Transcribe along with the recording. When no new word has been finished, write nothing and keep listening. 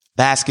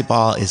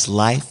Basketball is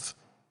Life,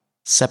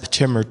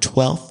 September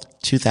 12th,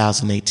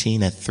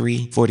 2018 at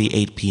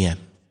 3:48 p.m.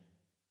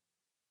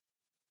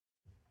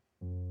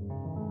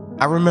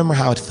 I remember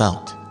how it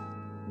felt.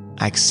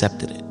 I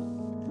accepted it,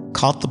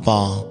 caught the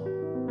ball,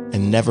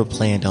 and never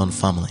planned on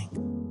fumbling.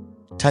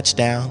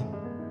 Touchdown,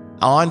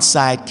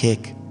 onside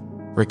kick,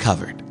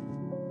 recovered.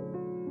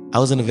 I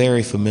was in a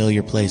very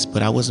familiar place,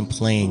 but I wasn't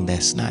playing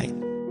this night.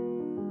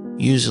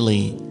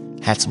 Usually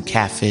had some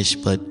catfish,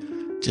 but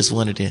just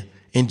wanted to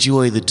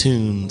enjoy the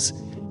tunes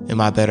in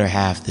my better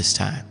half this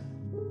time.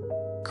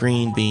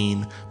 Green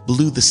Bean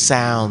blew the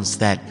sounds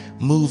that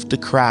moved the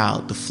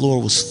crowd. The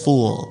floor was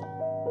full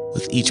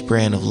with each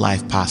brand of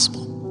life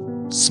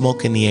possible.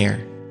 Smoke in the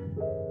air.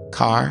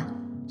 Car,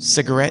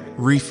 cigarette,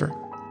 reefer.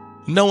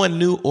 No one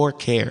knew or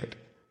cared.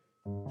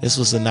 This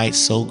was a night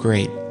so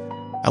great,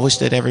 I wish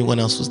that everyone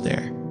else was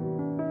there.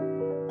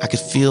 I could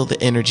feel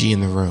the energy in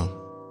the room.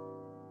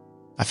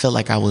 I felt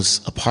like I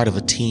was a part of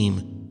a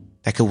team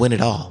that could win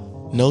it all.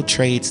 No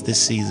trades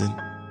this season.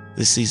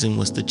 This season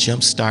was the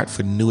jump start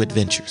for new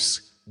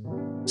adventures.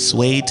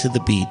 Swayed to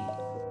the beat,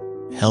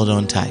 held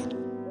on tight.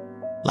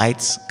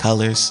 Lights,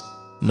 colors,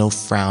 no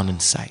frown in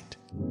sight.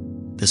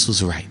 This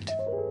was right.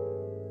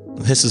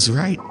 This is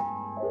right.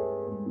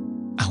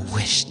 I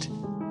wished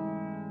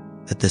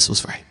that this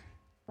was right.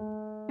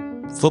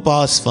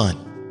 Football is fun,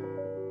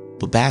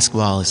 but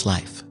basketball is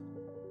life.